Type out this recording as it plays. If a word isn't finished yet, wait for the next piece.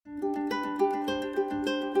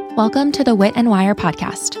Welcome to the Wit and Wire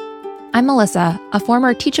podcast. I'm Melissa, a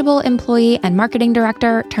former Teachable employee and marketing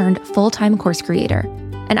director turned full-time course creator,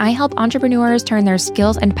 and I help entrepreneurs turn their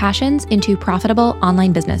skills and passions into profitable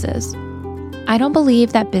online businesses. I don't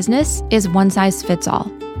believe that business is one size fits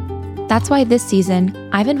all. That's why this season,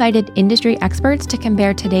 I've invited industry experts to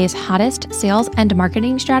compare today's hottest sales and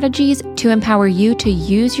marketing strategies to empower you to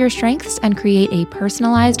use your strengths and create a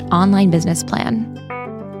personalized online business plan.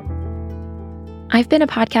 I've been a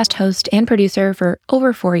podcast host and producer for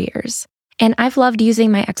over 4 years, and I've loved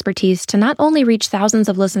using my expertise to not only reach thousands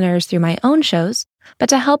of listeners through my own shows, but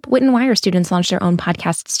to help Wit and Wire students launch their own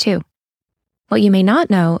podcasts too. What you may not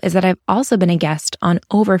know is that I've also been a guest on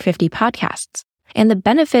over 50 podcasts, and the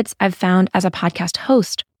benefits I've found as a podcast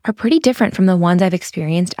host are pretty different from the ones I've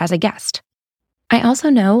experienced as a guest. I also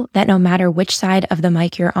know that no matter which side of the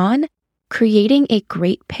mic you're on, creating a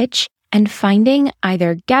great pitch and finding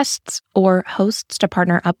either guests or hosts to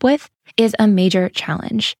partner up with is a major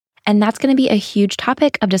challenge. And that's going to be a huge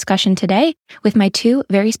topic of discussion today with my two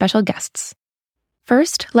very special guests.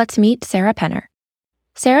 First, let's meet Sarah Penner.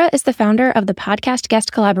 Sarah is the founder of the Podcast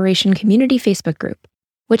Guest Collaboration Community Facebook group,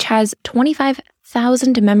 which has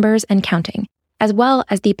 25,000 members and counting, as well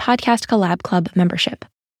as the Podcast Collab Club membership.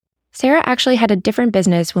 Sarah actually had a different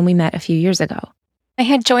business when we met a few years ago. I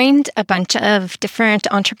had joined a bunch of different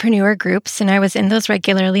entrepreneur groups, and I was in those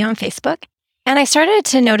regularly on Facebook. And I started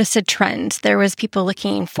to notice a trend. There was people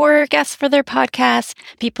looking for guests for their podcasts,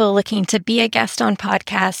 people looking to be a guest on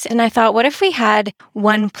podcasts. And I thought, what if we had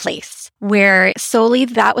one place where solely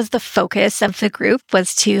that was the focus of the group,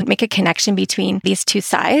 was to make a connection between these two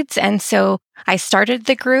sides? And so I started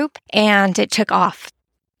the group and it took off.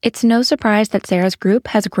 It's no surprise that Sarah's group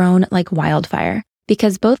has grown like wildfire,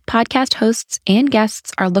 because both podcast hosts and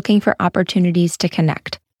guests are looking for opportunities to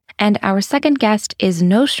connect. And our second guest is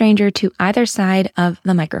no stranger to either side of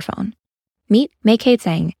the microphone. Meet Mei-Kay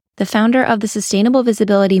Tseng, the founder of the Sustainable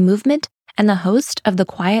Visibility Movement and the host of the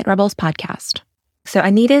Quiet Rebels podcast. So I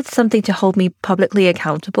needed something to hold me publicly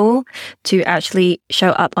accountable to actually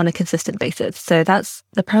show up on a consistent basis. So that's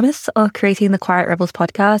the premise of creating the Quiet Rebels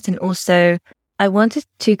podcast. And also I wanted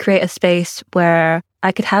to create a space where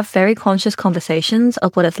I could have very conscious conversations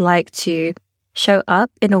of what it's like to show up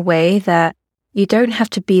in a way that you don't have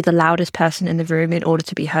to be the loudest person in the room in order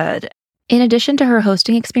to be heard. In addition to her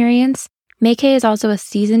hosting experience, Mei-Kay is also a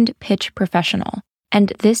seasoned pitch professional,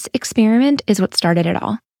 and this experiment is what started it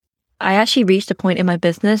all. I actually reached a point in my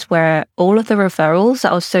business where all of the referrals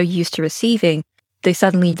that I was so used to receiving, they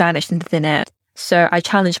suddenly vanished into thin air. So I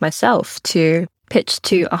challenged myself to pitch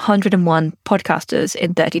to 101 podcasters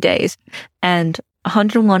in 30 days. And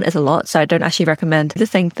 101 is a lot, so I don't actually recommend the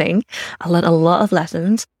same thing. I learned a lot of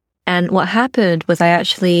lessons. And what happened was I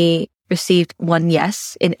actually received one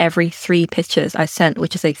yes in every 3 pitches I sent,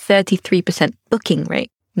 which is a 33% booking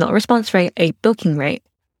rate, not a response rate, a booking rate.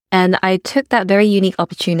 And I took that very unique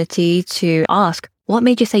opportunity to ask, what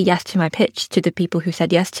made you say yes to my pitch to the people who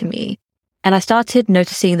said yes to me? And I started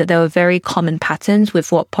noticing that there were very common patterns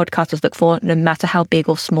with what podcasters look for, no matter how big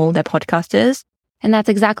or small their podcast is. And that's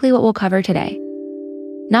exactly what we'll cover today.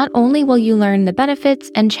 Not only will you learn the benefits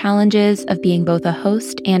and challenges of being both a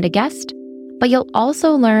host and a guest, but you'll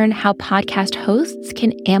also learn how podcast hosts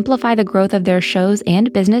can amplify the growth of their shows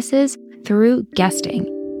and businesses through guesting.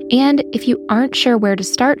 And if you aren't sure where to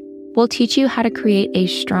start, we'll teach you how to create a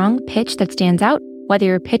strong pitch that stands out, whether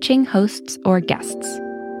you're pitching hosts or guests.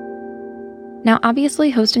 Now, obviously,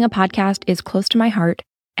 hosting a podcast is close to my heart.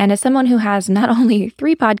 And as someone who has not only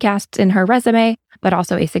 3 podcasts in her resume, but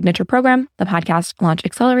also a signature program, the Podcast Launch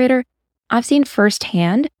Accelerator, I've seen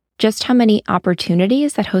firsthand just how many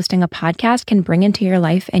opportunities that hosting a podcast can bring into your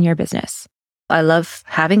life and your business. I love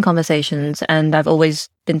having conversations, and I've always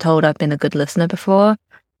been told I've been a good listener before.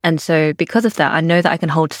 And so because of that, I know that I can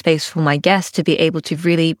hold space for my guests to be able to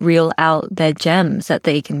really reel out their gems that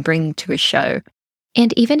they can bring to a show.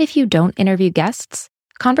 And even if you don't interview guests,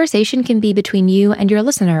 conversation can be between you and your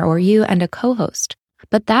listener or you and a co-host.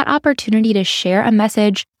 But that opportunity to share a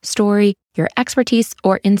message, story, your expertise,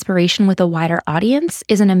 or inspiration with a wider audience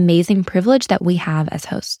is an amazing privilege that we have as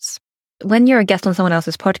hosts. When you're a guest on someone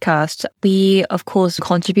else's podcast, we, of course,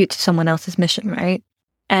 contribute to someone else's mission, right?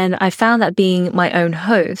 And I found that being my own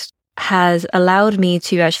host has allowed me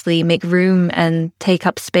to actually make room and take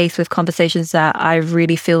up space with conversations that I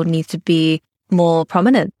really feel need to be more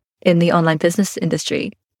prominent in the online business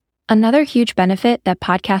industry. Another huge benefit that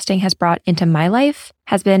podcasting has brought into my life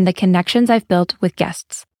has been the connections I've built with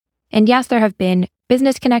guests. And yes, there have been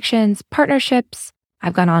business connections, partnerships.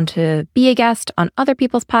 I've gone on to be a guest on other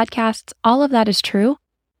people's podcasts. All of that is true,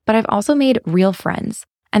 but I've also made real friends.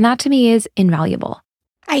 And that to me is invaluable.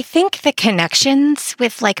 I think the connections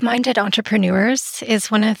with like-minded entrepreneurs is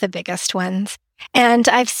one of the biggest ones. And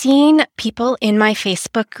I've seen people in my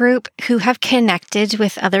Facebook group who have connected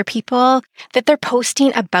with other people that they're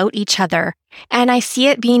posting about each other. And I see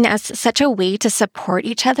it being as such a way to support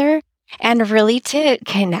each other and really to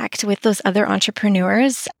connect with those other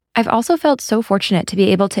entrepreneurs. I've also felt so fortunate to be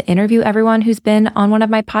able to interview everyone who's been on one of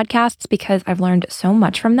my podcasts because I've learned so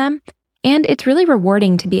much from them. And it's really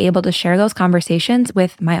rewarding to be able to share those conversations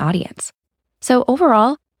with my audience. So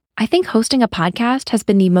overall, I think hosting a podcast has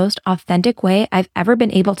been the most authentic way I've ever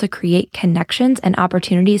been able to create connections and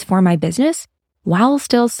opportunities for my business while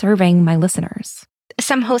still serving my listeners.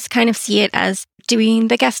 Some hosts kind of see it as doing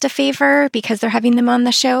the guest a favor because they're having them on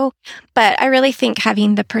the show. But I really think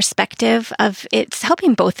having the perspective of it's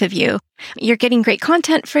helping both of you. You're getting great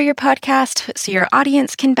content for your podcast, so your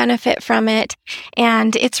audience can benefit from it.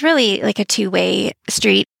 And it's really like a two-way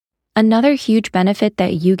street. Another huge benefit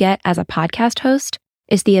that you get as a podcast host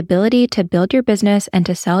is the ability to build your business and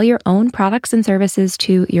to sell your own products and services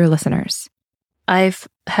to your listeners. I've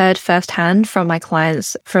heard firsthand from my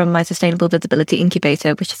clients from my Sustainable Visibility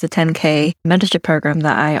Incubator, which is a 10K mentorship program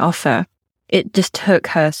that I offer. It just took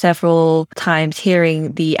her several times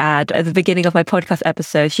hearing the ad at the beginning of my podcast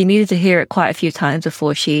episode. She needed to hear it quite a few times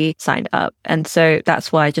before she signed up. And so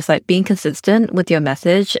that's why just like being consistent with your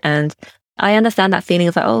message. And I understand that feeling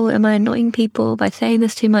of like, oh, am I annoying people by saying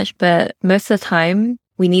this too much? But most of the time,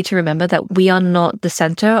 we need to remember that we are not the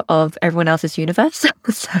center of everyone else's universe.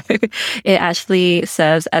 So it actually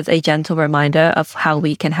serves as a gentle reminder of how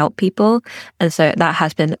we can help people. And so that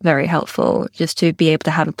has been very helpful, just to be able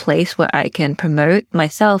to have a place where I can promote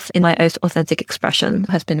myself in my most authentic expression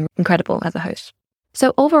has been incredible as a host.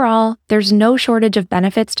 So overall, there's no shortage of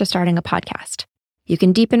benefits to starting a podcast. You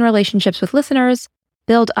can deepen relationships with listeners,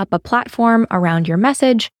 build up a platform around your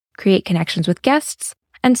message, create connections with guests,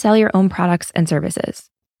 and sell your own products and services.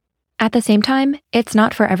 At the same time, it's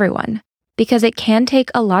not for everyone because it can take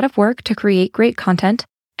a lot of work to create great content,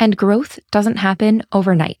 and growth doesn't happen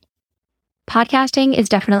overnight. Podcasting is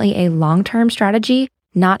definitely a long-term strategy,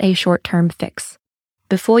 not a short-term fix.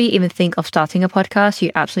 Before you even think of starting a podcast, you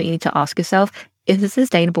absolutely need to ask yourself, is this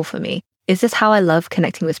sustainable for me? Is this how I love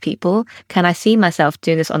connecting with people? Can I see myself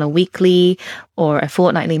doing this on a weekly or a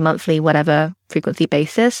fortnightly, monthly, whatever frequency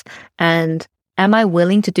basis? And am I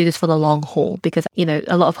willing to do this for the long haul? Because,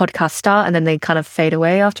 a lot of podcasts start and then they kind of fade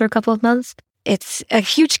away after a couple of months. It's a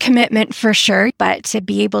huge commitment for sure, but to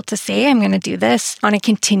be able to say, I'm going to do this on a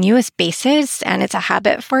continuous basis and it's a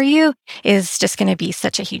habit for you is just going to be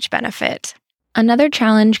such a huge benefit. Another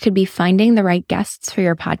challenge could be finding the right guests for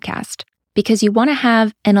your podcast because you want to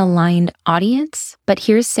have an aligned audience. But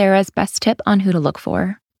here's Sarah's best tip on who to look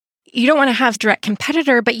for. You don't want to have direct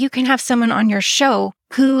competitor, but you can have someone on your show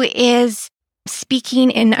who is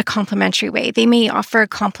speaking in a complimentary way. They may offer a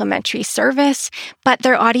complimentary service, but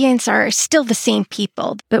their audience are still the same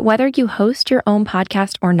people. But whether you host your own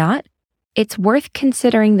podcast or not, it's worth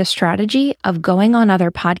considering the strategy of going on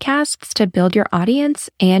other podcasts to build your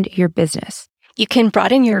audience and your business. You can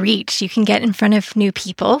broaden your reach. You can get in front of new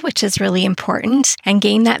people, which is really important, and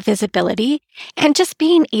gain that visibility and just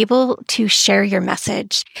being able to share your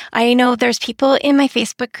message. I know there's people in my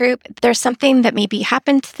Facebook group, there's something that maybe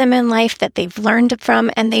happened to them in life that they've learned from,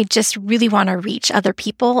 and they just really want to reach other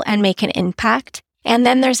people and make an impact. And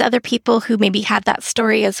then there's other people who maybe have that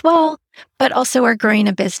story as well, but also are growing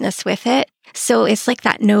a business with it. So it's like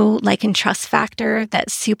that know, like, and trust factor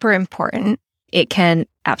that's super important. It can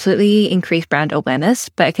absolutely increase brand awareness,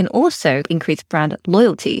 but it can also increase brand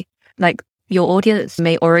loyalty. Like, your audience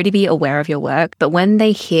may already be aware of your work, but when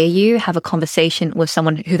they hear you have a conversation with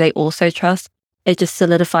someone who they also trust, it just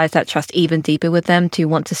solidifies that trust even deeper with them to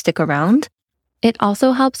want to stick around. It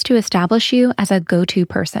also helps to establish you as a go-to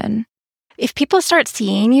person. If people start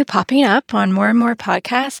seeing you popping up on more and more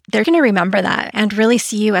podcasts, they're going to remember that and really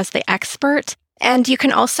see you as the expert. And you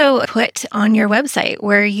can also put on your website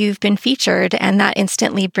where you've been featured, and that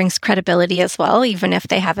instantly brings credibility as well, even if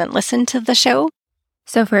they haven't listened to the show.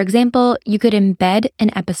 So for example, you could embed an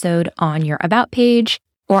episode on your About page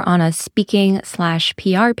or on a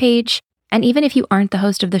speaking/PR page. And even if you aren't the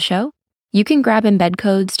host of the show, you can grab embed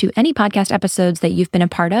codes to any podcast episodes that you've been a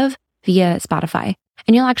part of via Spotify.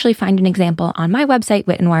 And you'll actually find an example on my website,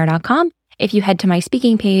 witandwire.com, if you head to my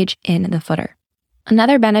speaking page in the footer.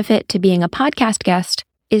 Another benefit to being a podcast guest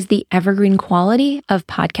is the evergreen quality of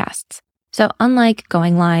podcasts. So unlike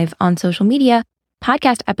going live on social media,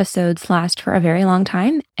 podcast episodes last for a very long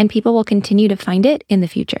time and people will continue to find it in the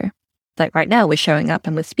future. Like right now, we're showing up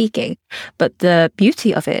and we're speaking. But the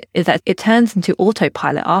beauty of it is that it turns into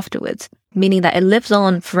autopilot afterwards, meaning that it lives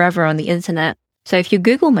on forever on the internet. So if you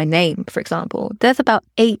Google my name, for example, there's about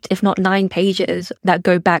 8, if not 9 pages that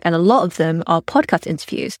go back, and a lot of them are podcast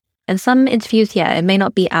interviews. And some interviews, it may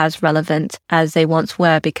not be as relevant as they once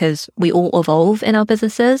were because we all evolve in our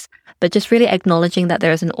businesses, but just really acknowledging that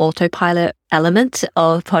there is an autopilot element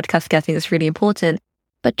of podcast guesting is really important.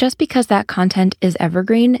 But just because that content is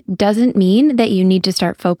evergreen doesn't mean that you need to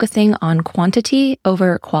start focusing on quantity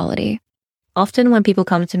over quality. Often when people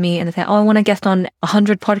come to me and they say, I want to guest on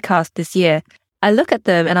 100 podcasts this year, I look at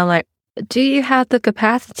them and I'm like, do you have the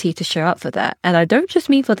capacity to show up for that? And I don't just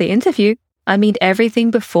mean for the interview. I mean everything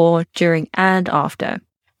before, during, and after.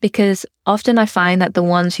 Because often I find that the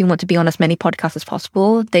ones who want to be on as many podcasts as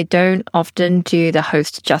possible, they don't often do the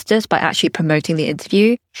host justice by actually promoting the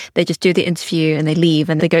interview. They just do the interview and they leave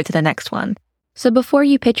and they go to the next one. So before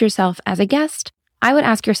you pitch yourself as a guest, I would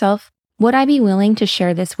ask yourself, would I be willing to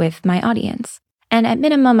share this with my audience? And at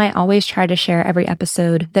minimum, I always try to share every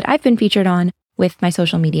episode that I've been featured on with my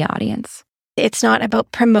social media audience. It's not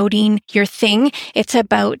about promoting your thing. It's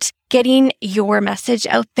about getting your message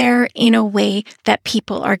out there in a way that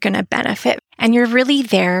people are going to benefit. And you're really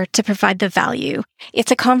there to provide the value.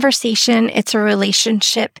 It's a conversation. It's a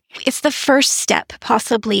relationship. It's the first step,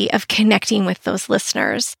 possibly, of connecting with those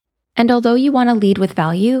listeners. And although you want to lead with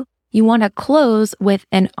value, you want to close with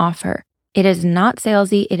an offer. It is not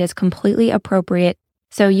salesy. It is completely appropriate.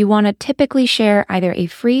 So you want to typically share either a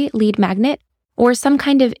free lead magnet or some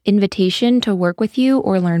kind of invitation to work with you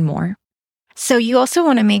or learn more. So you also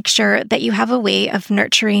want to make sure that you have a way of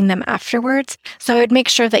nurturing them afterwards. So I would make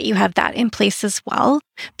sure that you have that in place as well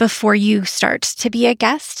before you start to be a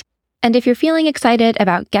guest. And if you're feeling excited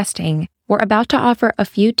about guesting, we're about to offer a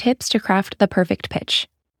few tips to craft the perfect pitch.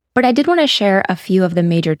 But I did want to share a few of the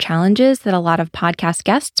major challenges that a lot of podcast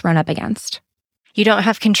guests run up against. You don't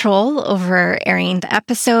have control over airing the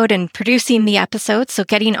episode and producing the episode, so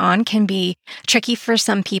getting on can be tricky for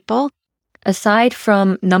some people. Aside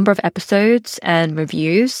from number of episodes and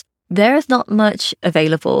reviews, there is not much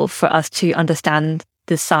available for us to understand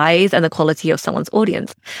the size and the quality of someone's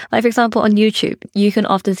audience. Like, for example, on YouTube, you can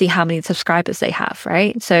often see how many subscribers they have,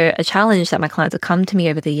 right? So a challenge that my clients have come to me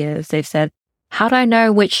over the years, they've said, how do I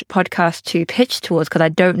know which podcast to pitch towards? Because I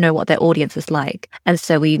don't know what their audience is like. And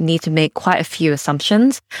so we need to make quite a few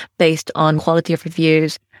assumptions based on quality of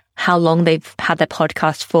reviews, how long they've had their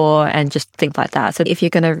podcast for, and just things like that. So if you're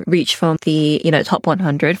going to reach from the, top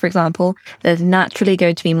 100, for example, there's naturally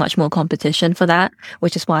going to be much more competition for that,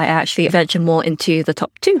 which is why I actually venture more into the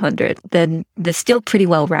top 200. Then they're still pretty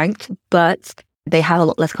well ranked, but they have a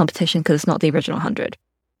lot less competition because it's not the original 100.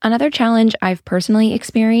 Another challenge I've personally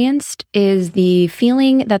experienced is the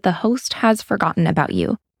feeling that the host has forgotten about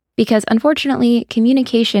you. Because unfortunately,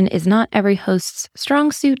 communication is not every host's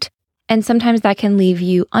strong suit, and sometimes that can leave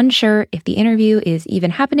you unsure if the interview is even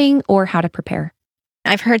happening or how to prepare.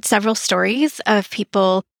 I've heard several stories of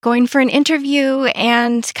people going for an interview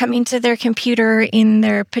and coming to their computer in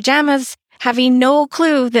their pajamas, having no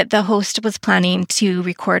clue that the host was planning to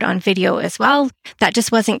record on video as well. That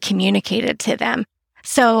just wasn't communicated to them.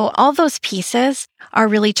 So all those pieces are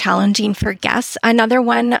really challenging for guests. Another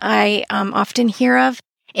one I often hear of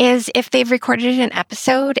is if they've recorded an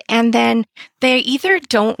episode and then they either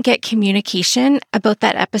don't get communication about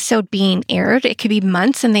that episode being aired. It could be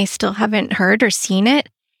months and they still haven't heard or seen it.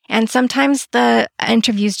 And sometimes the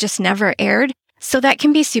interview's just never aired. So that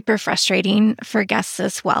can be super frustrating for guests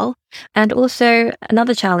as well. And also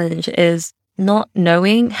another challenge is not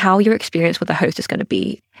knowing how your experience with the host is going to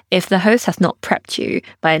be. If the host has not prepped you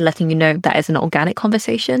by letting you know that is an organic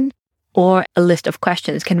conversation, or a list of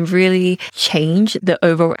questions can really change the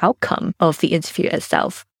overall outcome of the interview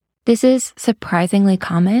itself. This is surprisingly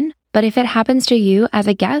common, but if it happens to you as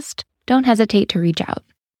a guest, don't hesitate to reach out.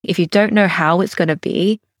 If you don't know how it's going to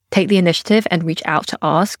be, take the initiative and reach out to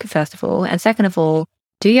ask, first of all. And second of all,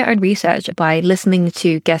 do your own research by listening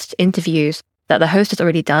to guest interviews that the host has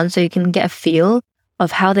already done so you can get a feel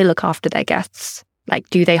of how they look after their guests. Like,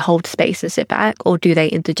 do they hold space and sit back, or do they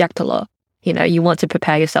interject a lot? You want to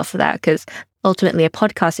prepare yourself for that because ultimately a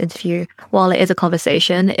podcast interview, while it is a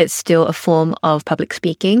conversation, it's still a form of public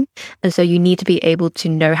speaking. And so you need to be able to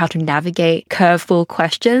know how to navigate curveball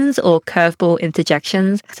questions or curveball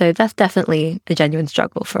interjections. So that's definitely a genuine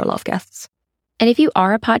struggle for a lot of guests. And if you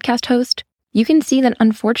are a podcast host, you can see that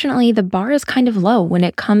unfortunately the bar is kind of low when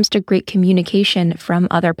it comes to great communication from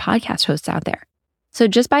other podcast hosts out there. So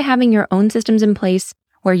just by having your own systems in place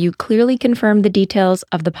where you clearly confirm the details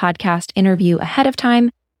of the podcast interview ahead of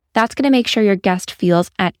time, that's going to make sure your guest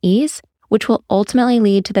feels at ease, which will ultimately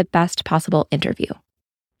lead to the best possible interview.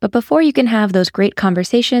 But before you can have those great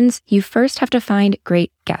conversations, you first have to find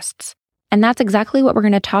great guests. And that's exactly what we're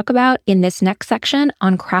going to talk about in this next section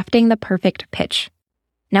on crafting the perfect pitch.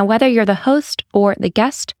 Now, whether you're the host or the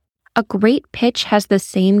guest, a great pitch has the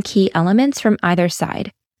same key elements from either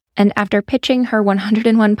side. And after pitching her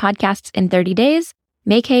 101 podcasts in 30 days,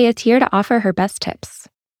 May Kay is here to offer her best tips.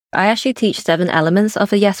 I actually teach 7 elements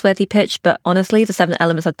of a yes-worthy pitch, but honestly, the 7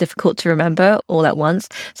 elements are difficult to remember all at once.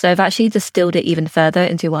 So I've actually distilled it even further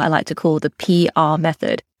into what I like to call the PR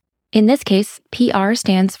method. In this case, PR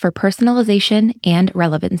stands for personalization and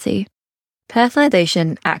relevancy.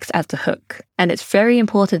 Personalization acts as the hook, and it's very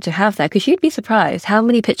important to have that because you'd be surprised how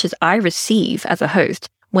many pitches I receive as a host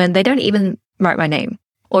when they don't even write my name,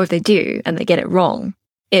 or if they do and they get it wrong.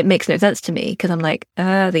 It makes no sense to me because I'm like,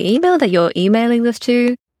 the email that you're emailing this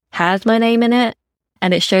to has my name in it,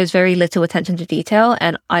 and it shows very little attention to detail,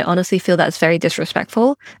 and I honestly feel that's very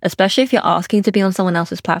disrespectful, especially if you're asking to be on someone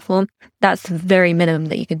else's platform. That's the very minimum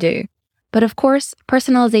that you can do. But of course,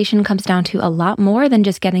 personalization comes down to a lot more than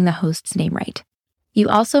just getting the host's name right. You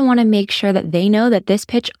also want to make sure that they know that this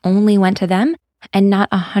pitch only went to them and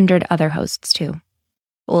not 100 other hosts too.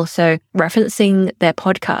 Also, referencing their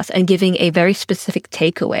podcast and giving a very specific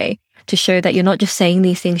takeaway to show that you're not just saying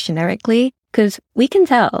these things generically, because we can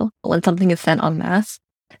tell when something is sent en masse.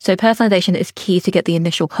 So personalization is key to get the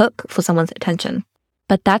initial hook for someone's attention.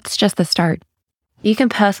 But that's just the start. You can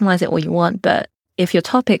personalize it all you want, but if your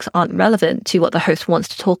topics aren't relevant to what the host wants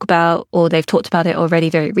to talk about, or they've talked about it already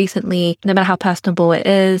very recently, no matter how personable it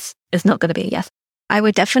is, it's not going to be a yes. I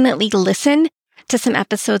would definitely listen to some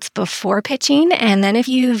episodes before pitching. And then if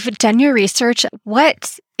you've done your research,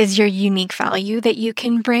 what is your unique value that you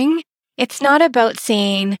can bring? It's not about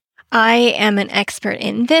saying, I am an expert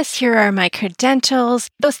in this. Here are my credentials.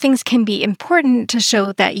 Those things can be important to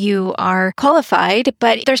show that you are qualified,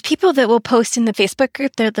 but there's people that will post in the Facebook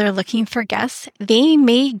group that they're looking for guests. They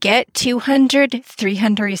may get 200,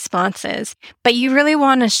 300 responses, but you really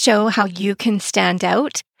want to show how you can stand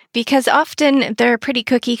out because often they're pretty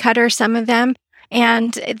cookie cutter, some of them,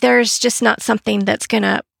 and there's just not something that's going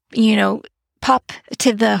to, pop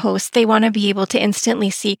to the host. They want to be able to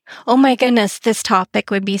instantly see, oh my goodness, this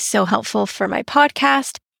topic would be so helpful for my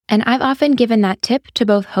podcast. And I've often given that tip to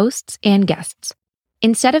both hosts and guests.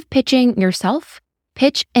 Instead of pitching yourself,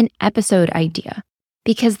 pitch an episode idea.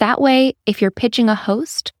 Because that way, if you're pitching a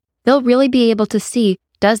host, they'll really be able to see,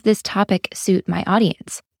 does this topic suit my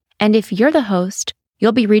audience? And if you're the host,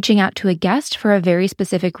 you'll be reaching out to a guest for a very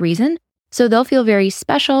specific reason, so they'll feel very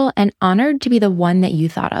special and honored to be the one that you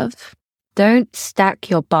thought of. Don't stack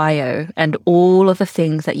your bio and all of the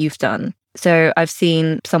things that you've done. So I've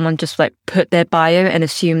seen someone just put their bio and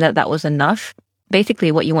assume that that was enough.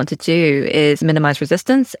 Basically, what you want to do is minimize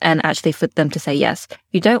resistance and actually for them to say yes.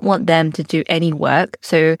 You don't want them to do any work.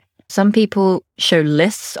 So some people show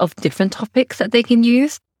lists of different topics that they can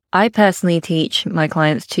use. I personally teach my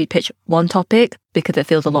clients to pitch one topic because it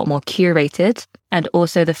feels a lot more curated. And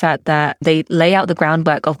also the fact that they lay out the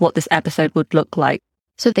groundwork of what this episode would look like.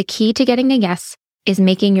 So the key to getting a yes is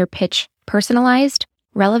making your pitch personalized,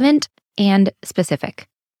 relevant, and specific.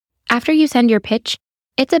 After you send your pitch,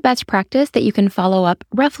 it's a best practice that you can follow up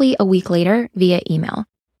roughly a week later via email.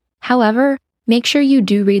 However, make sure you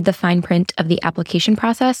do read the fine print of the application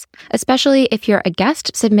process, especially if you're a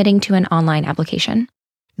guest submitting to an online application.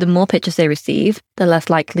 The more pitches they receive, the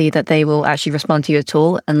less likely that they will actually respond to you at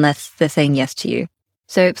all unless they're saying yes to you.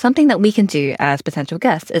 So something that we can do as potential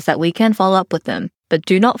guests is that we can follow up with them, but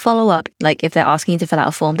do not follow up. Like if they're asking you to fill out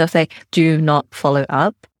a form, they'll say, do not follow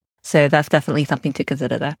up. So that's definitely something to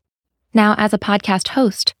consider there. Now, as a podcast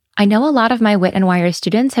host, I know a lot of my Wit and Wire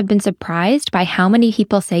students have been surprised by how many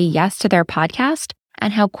people say yes to their podcast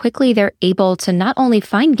and how quickly they're able to not only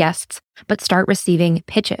find guests, but start receiving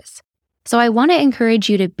pitches. So I want to encourage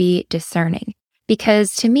you to be discerning.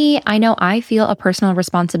 Because to me, I know I feel a personal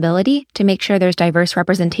responsibility to make sure there's diverse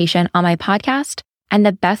representation on my podcast. And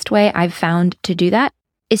the best way I've found to do that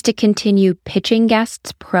is to continue pitching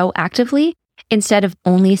guests proactively instead of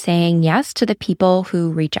only saying yes to the people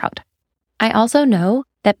who reach out. I also know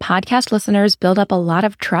that podcast listeners build up a lot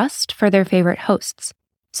of trust for their favorite hosts.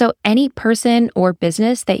 So any person or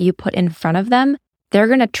business that you put in front of them, they're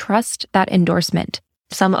going to trust that endorsement.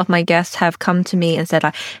 Some of my guests have come to me and said,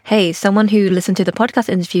 hey, someone who listened to the podcast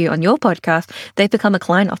interview on your podcast, they've become a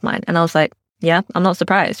client of mine. And I was like, yeah, I'm not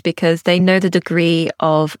surprised because they know the degree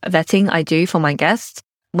of vetting I do for my guests.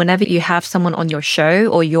 Whenever you have someone on your show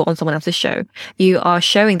or you're on someone else's show, you are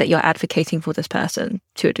showing that you're advocating for this person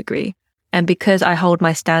to a degree. And because I hold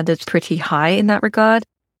my standards pretty high in that regard,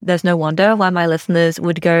 there's no wonder why my listeners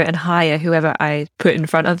would go and hire whoever I put in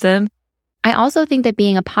front of them. I also think that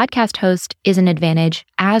being a podcast host is an advantage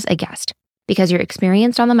as a guest because you're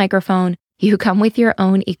experienced on the microphone, you come with your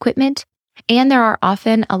own equipment, and there are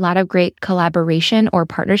often a lot of great collaboration or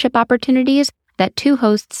partnership opportunities that two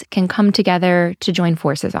hosts can come together to join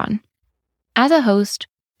forces on. As a host,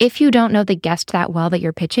 if you don't know the guest that well that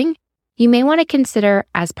you're pitching, you may want to consider,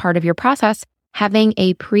 as part of your process, having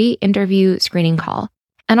a pre-interview screening call.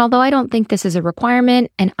 And although I don't think this is a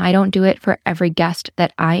requirement and I don't do it for every guest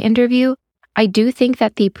that I interview, I do think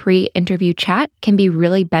that the pre-interview chat can be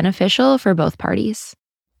really beneficial for both parties.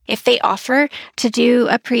 If they offer to do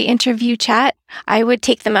a pre-interview chat, I would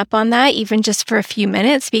take them up on that, even just for a few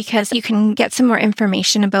minutes, because you can get some more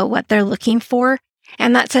information about what they're looking for.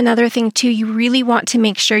 And that's another thing too. You really want to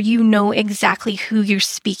make sure you know exactly who you're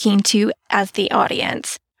speaking to as the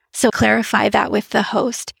audience. So clarify that with the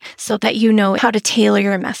host so that you know how to tailor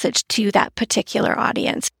your message to that particular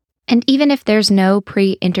audience. And even if there's no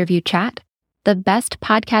pre-interview chat, the best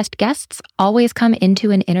podcast guests always come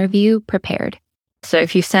into an interview prepared. So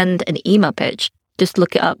if you send an email pitch, just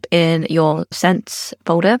look it up in your Sents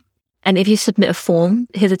folder. And if you submit a form,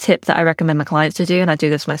 here's a tip that I recommend my clients to do, and I do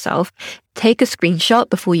this myself. Take a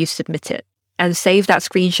screenshot before you submit it and save that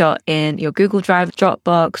screenshot in your Google Drive,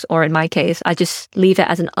 Dropbox, or in my case, I just leave it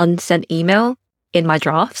as an unsent email in my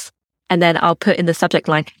drafts. And then I'll put in the subject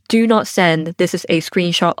line, do not send, this is a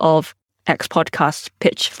screenshot of X podcast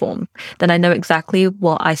pitch form. Then I know exactly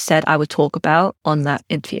what I said I would talk about on that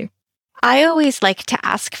interview. I always like to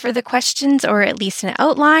ask for the questions or at least an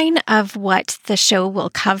outline of what the show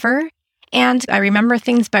will cover. And I remember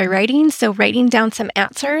things by writing, so writing down some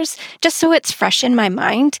answers just so it's fresh in my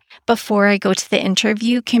mind before I go to the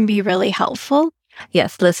interview can be really helpful.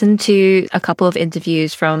 Yes, listen to a couple of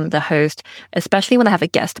interviews from the host, especially when I have a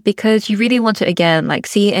guest, because you really want to, again,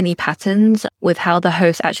 see any patterns with how the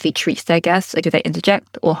host actually treats their guests. Do they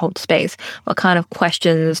interject or hold space? What kind of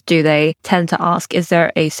questions do they tend to ask? Is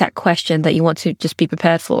there a set question that you want to just be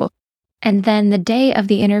prepared for? And then the day of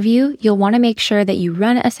the interview, you'll want to make sure that you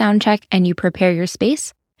run a sound check and you prepare your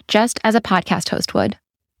space, just as a podcast host would.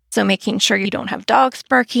 So making sure you don't have dogs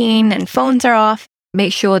barking and phones are off.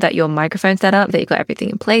 Make sure that your microphone's set up, that you've got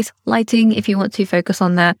everything in place. Lighting, if you want to focus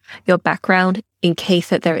on that. Your background, in case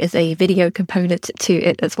that there is a video component to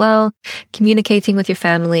it as well. Communicating with your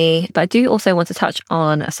family. But I do also want to touch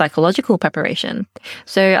on a psychological preparation.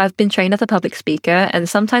 So I've been trained as a public speaker, and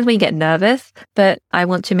sometimes when you get nervous, but I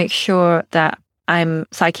want to make sure that I'm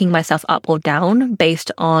psyching myself up or down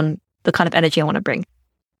based on the kind of energy I want to bring.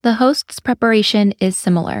 The host's preparation is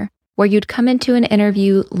similar, where you'd come into an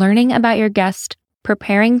interview learning about your guest,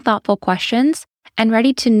 preparing thoughtful questions, and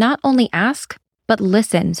ready to not only ask, but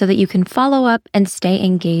listen so that you can follow up and stay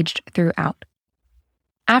engaged throughout.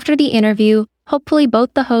 After the interview, hopefully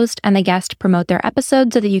both the host and the guest promote their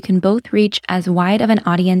episode so that you can both reach as wide of an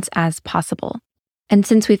audience as possible. And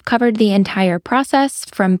since we've covered the entire process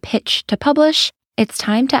from pitch to publish, it's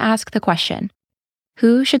time to ask the question: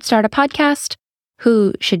 who should start a podcast?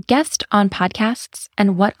 Who should guest on podcasts?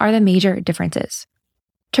 And what are the major differences?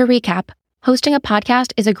 To recap, hosting a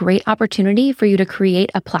podcast is a great opportunity for you to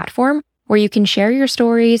create a platform where you can share your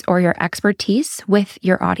stories or your expertise with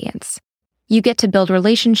your audience. You get to build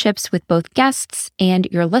relationships with both guests and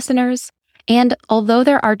your listeners. And although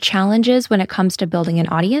there are challenges when it comes to building an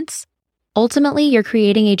audience, ultimately you're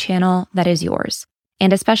creating a channel that is yours.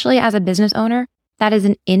 And especially as a business owner, that is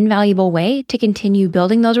an invaluable way to continue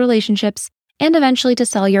building those relationships and eventually to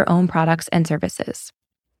sell your own products and services.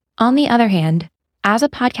 On the other hand, as a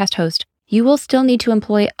podcast host, you will still need to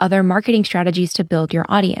employ other marketing strategies to build your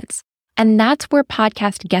audience. And that's where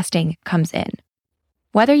podcast guesting comes in.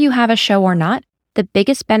 Whether you have a show or not, the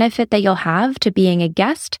biggest benefit that you'll have to being a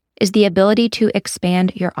guest is the ability to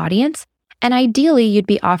expand your audience. And ideally, you'd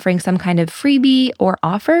be offering some kind of freebie or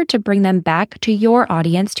offer to bring them back to your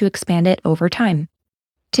audience to expand it over time.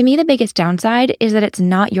 To me, the biggest downside is that it's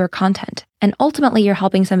not your content. And ultimately, you're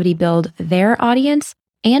helping somebody build their audience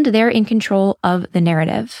and they're in control of the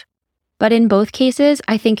narrative. But in both cases,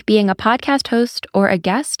 I think being a podcast host or a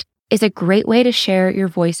guest is a great way to share your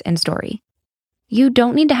voice and story. You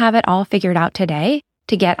don't need to have it all figured out today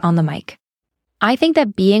to get on the mic. I think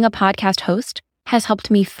that being a podcast host has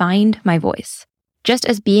helped me find my voice, just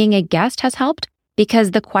as being a guest has helped,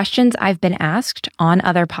 because the questions I've been asked on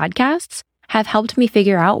other podcasts have helped me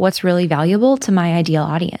figure out what's really valuable to my ideal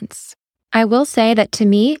audience. I will say that to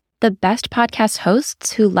me, the best podcast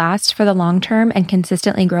hosts who last for the long term and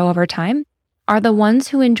consistently grow over time are the ones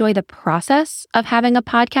who enjoy the process of having a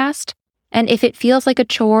podcast. And if it feels like a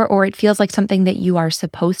chore or it feels like something that you are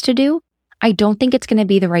supposed to do, I don't think it's going to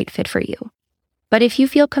be the right fit for you. But if you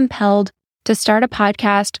feel compelled to start a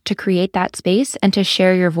podcast to create that space and to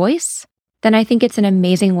share your voice, then I think it's an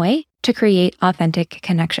amazing way to create authentic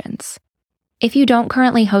connections. If you don't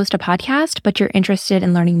currently host a podcast, but you're interested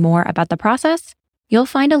in learning more about the process, you'll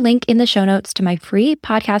find a link in the show notes to my free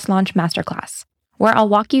podcast launch masterclass, where I'll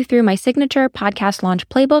walk you through my signature podcast launch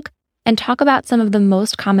playbook and talk about some of the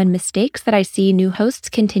most common mistakes that I see new hosts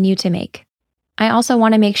continue to make. I also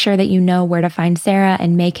want to make sure that you know where to find Sarah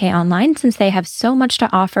and May Kay online, since they have so much to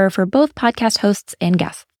offer for both podcast hosts and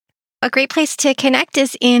guests. A great place to connect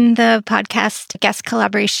is in the podcast guest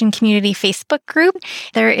collaboration community Facebook group.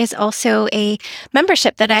 There is also a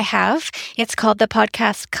membership that I have. It's called the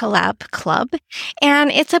Podcast Collab Club, and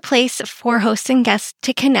it's a place for hosts and guests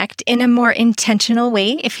to connect in a more intentional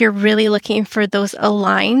way. If you're really looking for those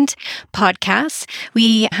aligned podcasts,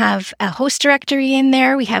 we have a host directory in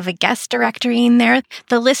there. We have a guest directory in there.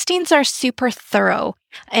 The listings are super thorough,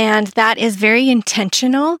 and that is very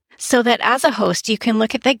intentional, so that as a host, you can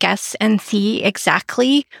look at the guests and see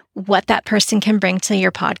exactly what that person can bring to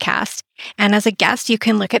your podcast. And as a guest, you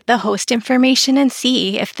can look at the host information and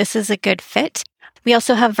see if this is a good fit. We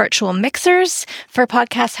also have virtual mixers for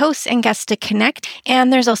podcast hosts and guests to connect.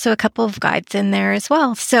 And there's also a couple of guides in there as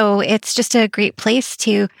well. So it's just a great place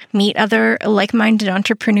to meet other like-minded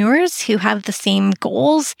entrepreneurs who have the same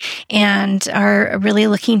goals and are really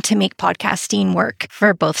looking to make podcasting work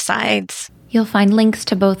for both sides. You'll find links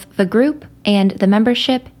to both the group and the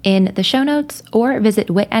membership in the show notes, or visit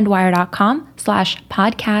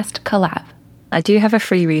witandwire.com/podcastcollab. I do have a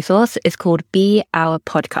free resource. It's called Be Our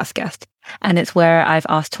Podcast Guest. And it's where I've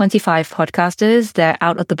asked 25 podcasters their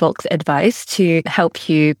out-of-the-box advice to help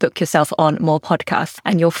you book yourself on more podcasts.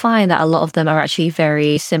 And you'll find that a lot of them are actually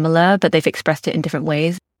very similar, but they've expressed it in different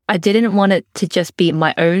ways. I didn't want it to just be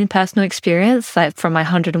my own personal experience, like from my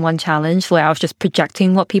 101 challenge, where I was just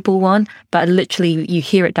projecting what people want, but literally you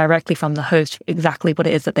hear it directly from the host, exactly what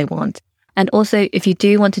it is that they want. And also, if you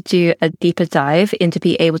do want to do a deeper dive into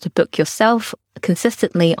be able to book yourself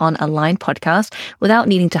consistently on a line podcast without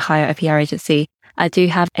needing to hire a PR agency, I do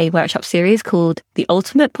have a workshop series called the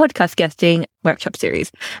Ultimate Podcast Guesting Workshop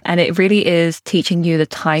Series. And it really is teaching you the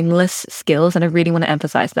timeless skills. And I really want to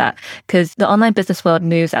emphasize that, because the online business world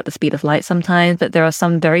moves at the speed of light sometimes, but there are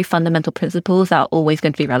some very fundamental principles that are always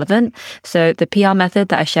going to be relevant. So the PR method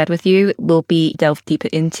that I shared with you will be delved deeper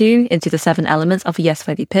into the 7 elements of a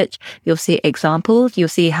yes-worthy pitch. You'll see examples. You'll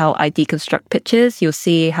see how I deconstruct pitches. You'll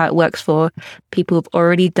see how it works for people who've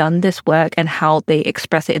already done this work and how they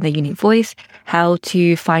express it in their unique voice, how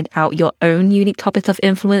to find out your own unique topics of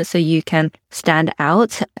influence so you can stand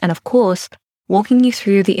out. And of course, walking you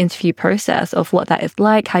through the interview process of what that is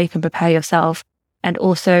like, how you can prepare yourself, and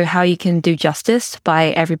also how you can do justice by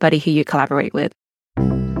everybody who you collaborate with.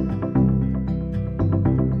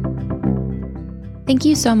 Thank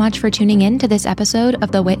you so much for tuning in to this episode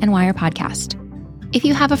of the Wit and Wire podcast. If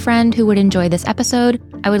you have a friend who would enjoy this episode,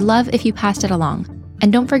 I would love if you passed it along.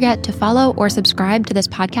 And don't forget to follow or subscribe to this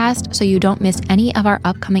podcast so you don't miss any of our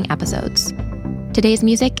upcoming episodes. Today's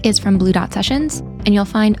music is from Blue Dot Sessions, and you'll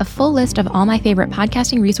find a full list of all my favorite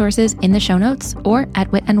podcasting resources in the show notes or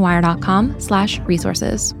at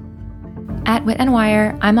witandwire.com/resources. At Wit and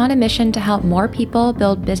Wire, I'm on a mission to help more people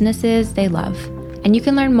build businesses they love. And you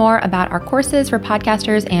can learn more about our courses for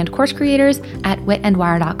podcasters and course creators at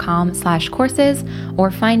witandwire.com/courses, or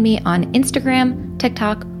find me on Instagram,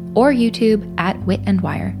 TikTok, or YouTube at Wit and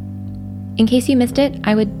Wire. In case you missed it,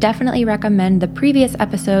 I would definitely recommend the previous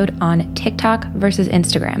episode on TikTok versus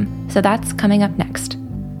Instagram. So that's coming up next.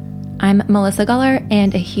 I'm Melissa Guller,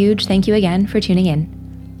 and a huge thank you again for tuning in.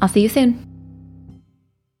 I'll see you soon.